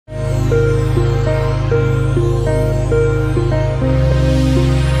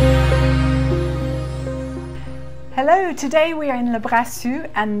So today we are in Le Brassus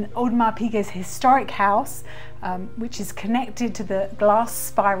and Audemars Piguet's historic house, which is connected to the glass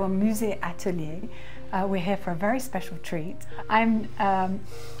spiral Musée Atelier. We're here for a very special treat. I'm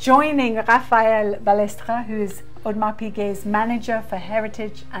joining Raphaël Balesta, who is Audemars Piguet's manager for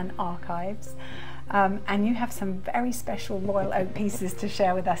heritage and archives. And you have some very special Royal Oak pieces to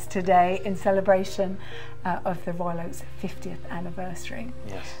share with us today in celebration of the Royal Oak's 50th anniversary.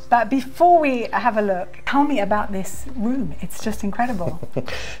 Yes. But before we have a look, tell me about this room. It's just incredible.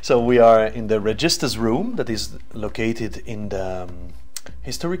 So we are in the registers room that is located in the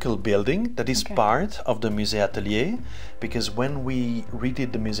historical building that is part of the Musée Atelier, because when we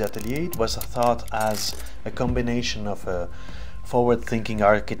redid the Musée Atelier, it was thought as a combination of a forward-thinking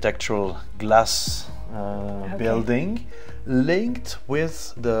architectural glass building linked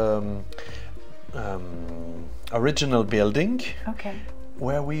with the original building,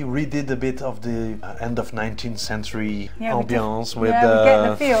 where we redid a bit of the end of 19th century ambience with we're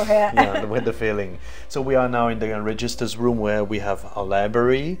getting the feel here. with the feeling. So we are now in the registers room, where we have a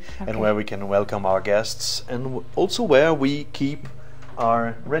library and where we can welcome our guests, and also where we keep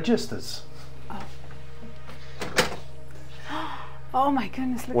our registers. Oh my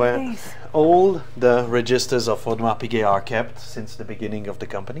goodness, look where at these. All the registers of Audemars Piguet are kept since the beginning of the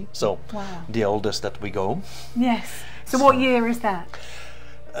company. So the oldest that we go. Yes. So what year is that?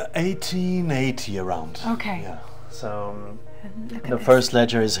 1880 around. Okay. Yeah. So the first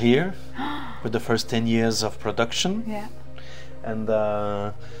ledger is here with the first 10 years of production. Yeah. And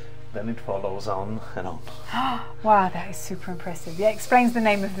then it follows on and on. Wow, that is super impressive. Yeah, explains the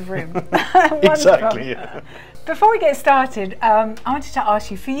name of the room. Exactly. Yeah. Before we get started, I wanted to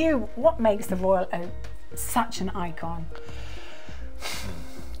ask you, for you, what makes the Royal Oak such an icon?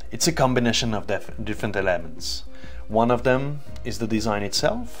 It's a combination of different elements. One of them is the design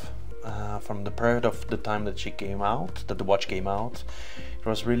itself. From the period of the time that the watch came out, it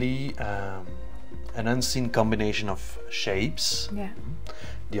was really an unseen combination of shapes. Yeah.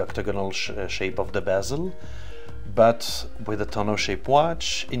 The octagonal shape of the bezel, but with a tonneau-shaped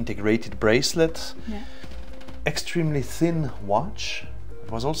watch, integrated bracelet, extremely thin watch. It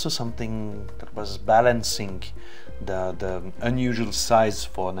was also something that was balancing the unusual size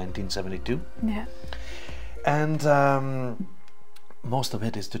for 1972. Yeah. And most of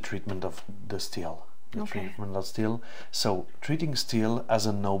it is the treatment of the steel. Treatment of steel. So treating steel as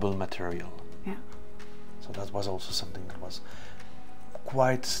a noble material. Yeah. So that was also something that was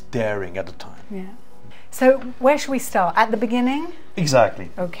quite daring at the time. Yeah. So where should we start? At the beginning? Exactly.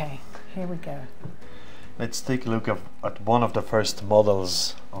 Okay, here we go. Let's take a look at one of the first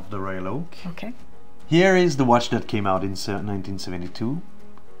models of the Royal Oak. Okay. Here is the watch that came out in 1972.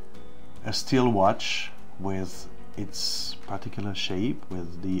 A steel watch with its particular shape,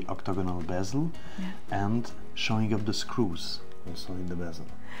 with the octagonal bezel, and showing up the screws also in the bezel.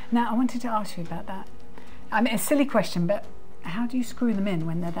 Now I wanted to ask you about that. I mean, a silly question, but how do you screw them in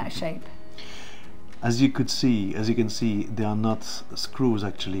when they're that shape? As you can see, they are not screws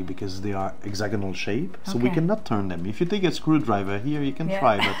actually, because they are hexagonal shape, so we cannot turn them. If you take a screwdriver here, you can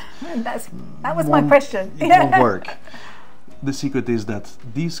try, but that was my question. It won't work. The secret is that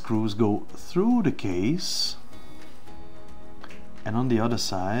these screws go through the case, and on the other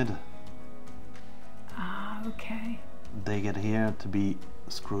side, they get here to be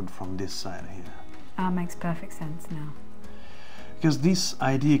screwed from this side here. Makes perfect sense now. Because this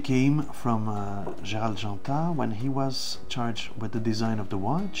idea came from Gérald Jantat. When he was charged with the design of the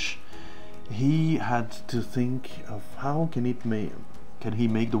watch, he had to think of how can he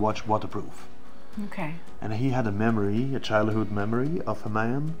make the watch waterproof. Okay. And he had a childhood memory of a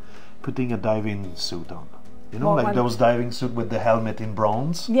man putting a diving suit on. You know, like those diving suits with the helmet in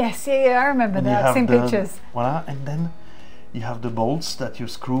bronze? Yes, I remember that. I've seen pictures. Voilà, and then you have the bolts that you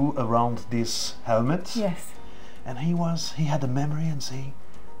screw around this helmet. Yes. And he had a memory and say,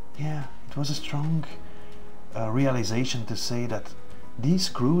 yeah, it was a strong realization to say that these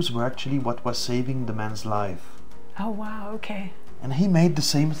screws were actually what was saving the man's life. Oh wow, okay. And he made the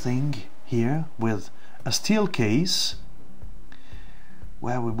same thing here with a steel case,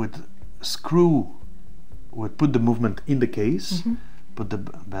 where we would put the movement in the case, put the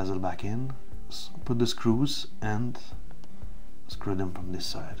bezel back in, put the screws, and screw them from this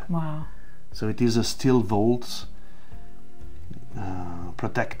side. Wow. So it is a steel vault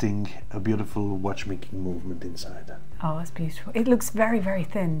protecting a beautiful watchmaking movement inside. Oh, that's beautiful. It looks very, very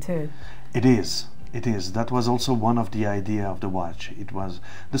thin too. It is. It is. That was also one of the idea of the watch. It was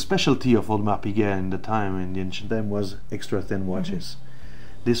the specialty of Audemars Piguet in the time, in the ancient time, was extra thin watches.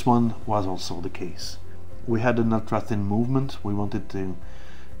 This one was also the case. We had an ultra thin movement. We wanted to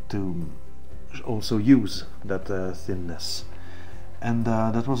also use that thinness. And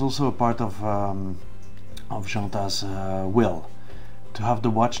that was also a part of Janta's will, to have the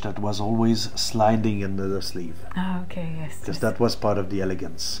watch that was always sliding under the sleeve. Oh, okay, yes. Because that was part of the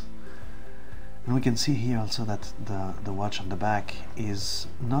elegance. And we can see here also that the watch on the back is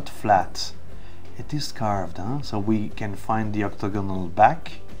not flat. It is carved, huh? So we can find the octagonal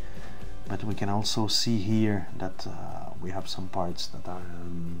back, but we can also see here that we have some parts that are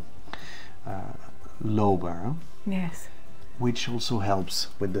lower. Huh? Yes. Which also helps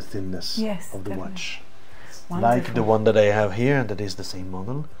with the thinness of the definitely. watch. Wonderful. Like the one that I have here, that is the same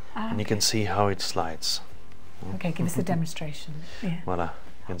model. And you Okay. can see how it slides. Okay, give us a demonstration. Yeah. Voila,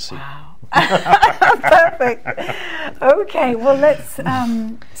 you can see. Wow. Perfect. Okay, well let's, so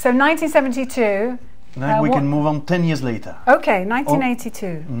 1972. Now we what- can move on 10 years later. Okay,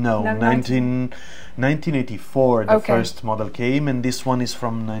 1982. No, 1984 the Okay. first model came, and this one is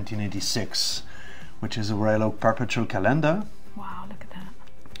from 1986, which is a Royal Oak perpetual calendar. Wow, look at that.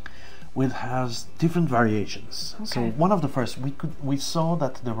 Which has different variations. So Okay. one of the first, we saw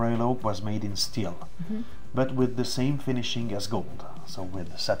that the Royal Oak was made in steel, but with the same finishing as gold. So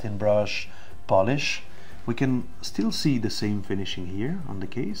with satin brush, polish. We can still see the same finishing here on the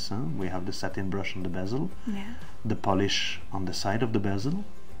case. Huh? We have the satin brush on the bezel, Yeah. the polish on the side of the bezel.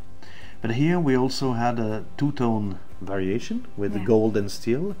 But here we also had a two-tone variation with the gold and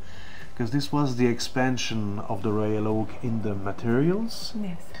steel, because this was the expansion of the Royal Oak in the materials,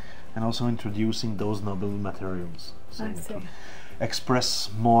 Yes. and also introducing those noble materials. So I to see.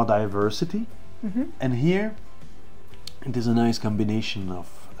 express more diversity. And here it is a nice combination of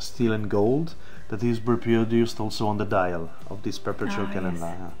steel and gold that is reproduced also on the dial of this perpetual Ah, calendar.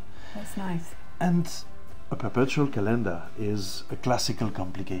 yes. Yeah. That's nice. And a perpetual calendar is a classical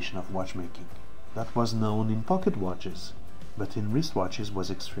complication of watchmaking that was known in pocket watches, but in wristwatches was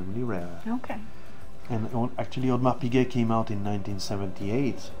extremely rare. Okay. And actually Audemars Piguet came out in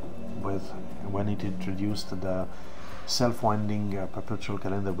 1978 when it introduced the self-winding perpetual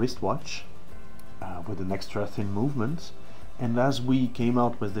calendar wristwatch with an extra thin movement. And as we came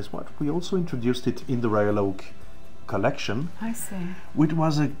out with this watch, we also introduced it in the Royal Oak collection, I see. which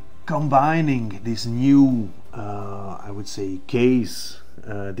was combining this new, I would say, case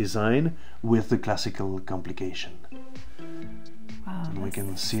design with the classical complication. Wow, And we that's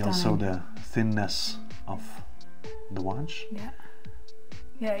can see stunning. also the thinness of the watch. Yeah.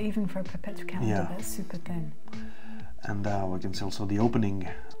 Yeah, even for a perpetual calendar, Yeah. that's super thin. And we can see also the opening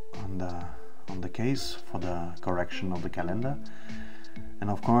on the case for the correction of the calendar. And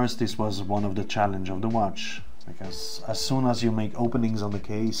of course this was one of the challenge of the watch, because as soon as you make openings on the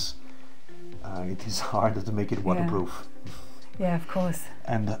case, it is harder to make it waterproof. Yeah, of course.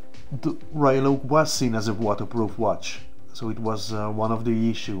 And the Royal Oak was seen as a waterproof watch, so it was one of the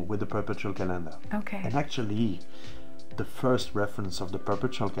issue with the perpetual calendar. Okay. And actually the first reference of the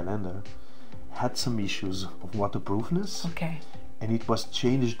perpetual calendar had some issues of waterproofness. Okay. And it was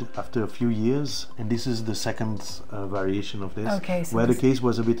changed after a few years, and this is the second variation of this, Okay, so where the this- case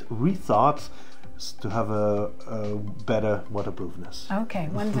was a bit rethought to have a better waterproofness. Okay,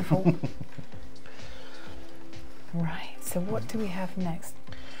 wonderful. Right, so what do we have next?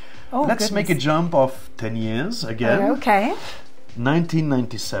 Oh, Let's make a goodness. jump of 10 years again. Okay.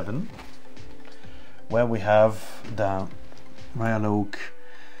 1997, where we have the Royal Oak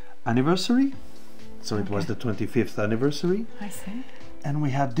anniversary. So it was Okay. the 25th anniversary. I see. And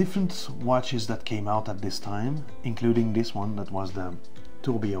we had different watches that came out at this time, including this one that was the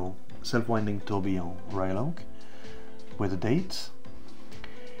tourbillon, self-winding tourbillon Royal Oak, with a date.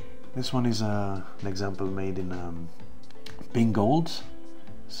 This one is an example made in pink gold,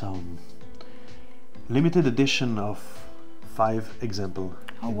 so limited edition of 5 examples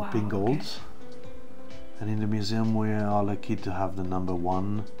Oh, in wow, pink gold. okay. And in the museum we are lucky to have the number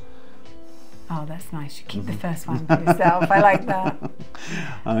 1. Oh, that's nice. You keep the first one for yourself. I like that.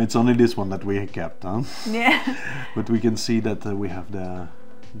 It's only this one that we kept, huh? Yeah. But we can see that we have the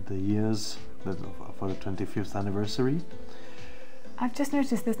years that for the 25th anniversary. I've just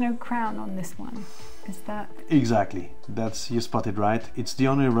noticed there's no crown on this one. Is that... Exactly, you spotted right. It's the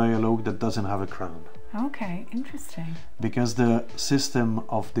only Royal Oak that doesn't have a crown, Okay, interesting. because the system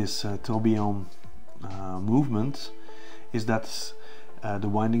of this tourbillon movement is that the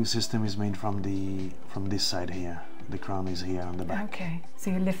winding system is made from this side here. The crown is here on the back. Okay, so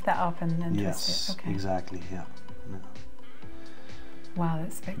you lift that up and then Yes, twist it. Okay. exactly. Yeah. Wow,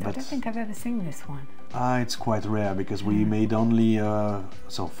 that's spectacular. I But- don't think I've ever seen this one. It's quite rare because we made only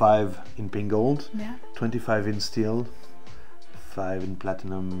 5 in pink gold, Yeah. 25 in steel, 5 in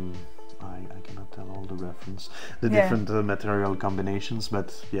platinum, I cannot tell all the reference, the different material combinations,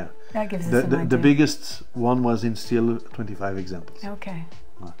 but yeah. That gives us an idea. The biggest one was in steel, 25 examples. Okay.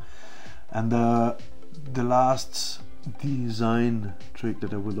 And the last design trick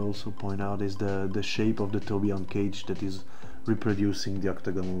that I would also point out is the shape of the tourbillon cage that is reproducing the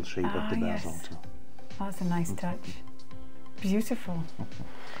octagonal shape of the basalt. Yes. Oh, that's a nice touch. Beautiful.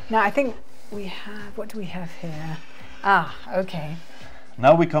 Now I think we have, what do we have here? Ah, okay.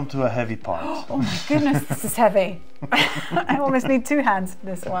 Now we come to a heavy part. Oh my goodness, this is heavy. I almost need 2 hands for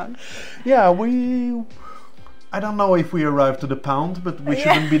this one. Yeah, I don't know if we arrived to the pound, but we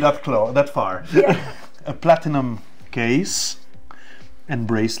shouldn't be that far. Yeah. A platinum case and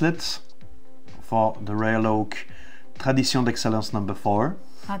bracelets for the Royal Oak Tradition d'Excellence number 4.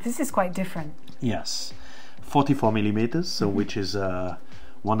 Ah, this is quite different. Yes, 44 millimeters, so which is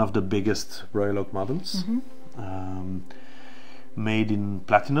one of the biggest Royal Oak models. Made in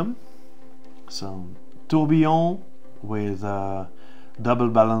platinum. So tourbillon with double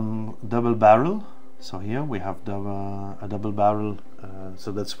barrel. So here we have a double barrel.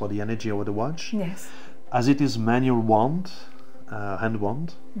 So that's for the energy over the watch. Yes. As it is manual wand, hand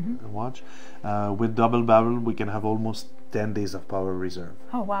wand watch, with double barrel we can have almost 10 days of power reserve.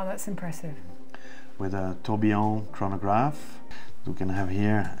 Oh wow, that's impressive. With a tourbillon chronograph we can have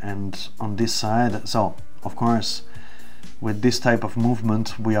here, and on this side, so of course with this type of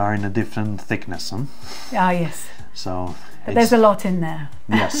movement we are in a different thickness. Ah yes. So but there's a lot in there.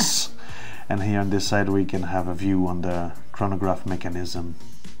 Yes. And here on this side we can have a view on the chronograph mechanism.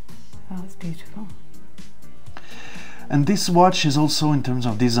 Oh, that's beautiful. And this watch is also, in terms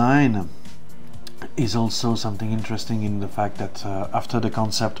of design, is also something interesting in the fact that after the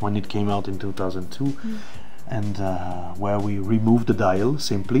concept, when it came out in 2002, and where we removed the dial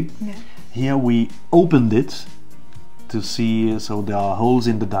simply, here we opened it to see, so there are holes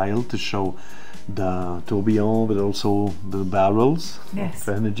in the dial to show the tourbillon, but also the barrels of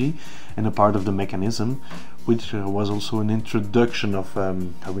energy, and a part of the mechanism, which was also an introduction of,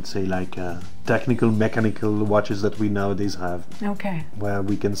 I would say, like technical mechanical watches that we nowadays have. Okay. Where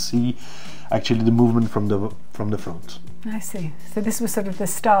we can see actually the movement from the front. I see. So this was sort of the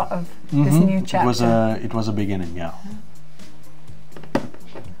start of this new chapter. It was a beginning, yeah.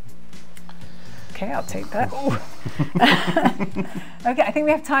 Okay, I'll take that. Okay, I think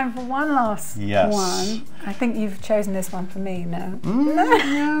we have time for one last one. I think you've chosen this one for me, no?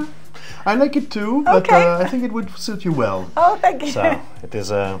 Yeah. I like it too, but I think it would suit you well. Oh, thank you. So, it is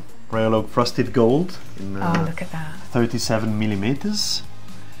a Royal Oak frosted gold in look at that. 37 millimeters.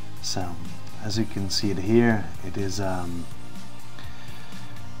 So, as you can see it here, it is a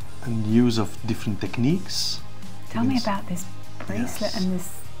use of different techniques. Tell me about this bracelet and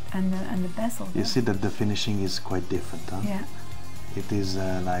this and the bezel. You see that the finishing is quite different, huh? Yeah. It is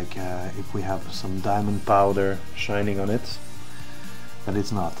like if we have some diamond powder shining on it, but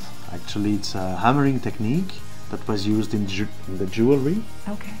it's not. Actually, it's a hammering technique that was used in the jewelry.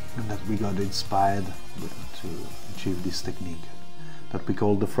 Okay. And that we got inspired to achieve this technique that we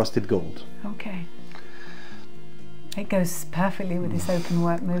call the frosted gold. Okay. It goes perfectly with this open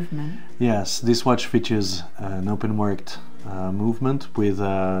work movement. Yes, this watch features an open worked movement with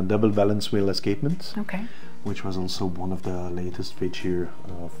a double balance wheel escapement. Okay. Which was also one of the latest feature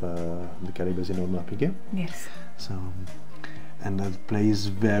of the calibers in Audemars Piguet. Yes. So, and that plays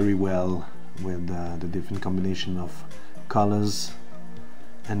very well with the different combination of colors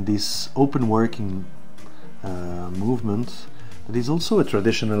and this open working movement that is also a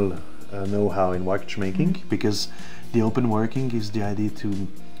traditional know-how in watchmaking, because the open working is the idea to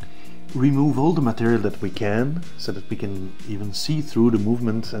remove all the material that we can, so that we can even see through the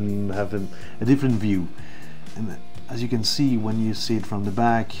movement and have a different view. And as you can see, when you see it from the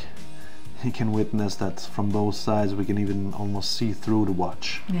back, you can witness that from both sides we can even almost see through the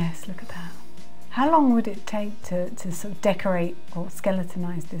watch. Yes, look at that. How long would it take to sort of decorate or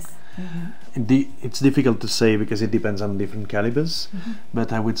skeletonize this movement? It's difficult to say because it depends on different calibers,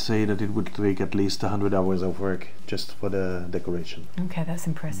 but I would say that it would take at least 100 hours of work just for the decoration. Okay, that's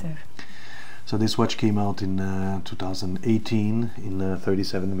impressive. So this watch came out in 2018 in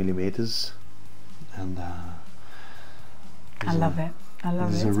 37 millimeters, and I love it. I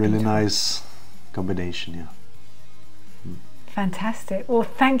love it. It's a really nice combination, yeah. Fantastic. Well,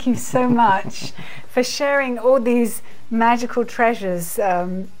 thank you so much for sharing all these magical treasures.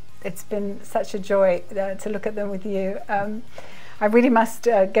 It's been such a joy to look at them with you. I really must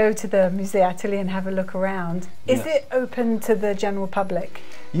go to the Musée Atelier and have a look around. Is it open to the general public?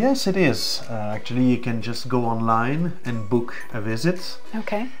 Yes, it is. Actually, you can just go online and book a visit.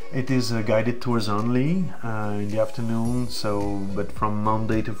 Okay. It is guided tours only in the afternoon, but from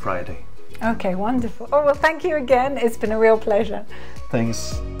Monday to Friday. Okay, wonderful. Oh, well, thank you again. It's been a real pleasure.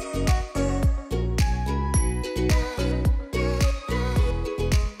 Thanks.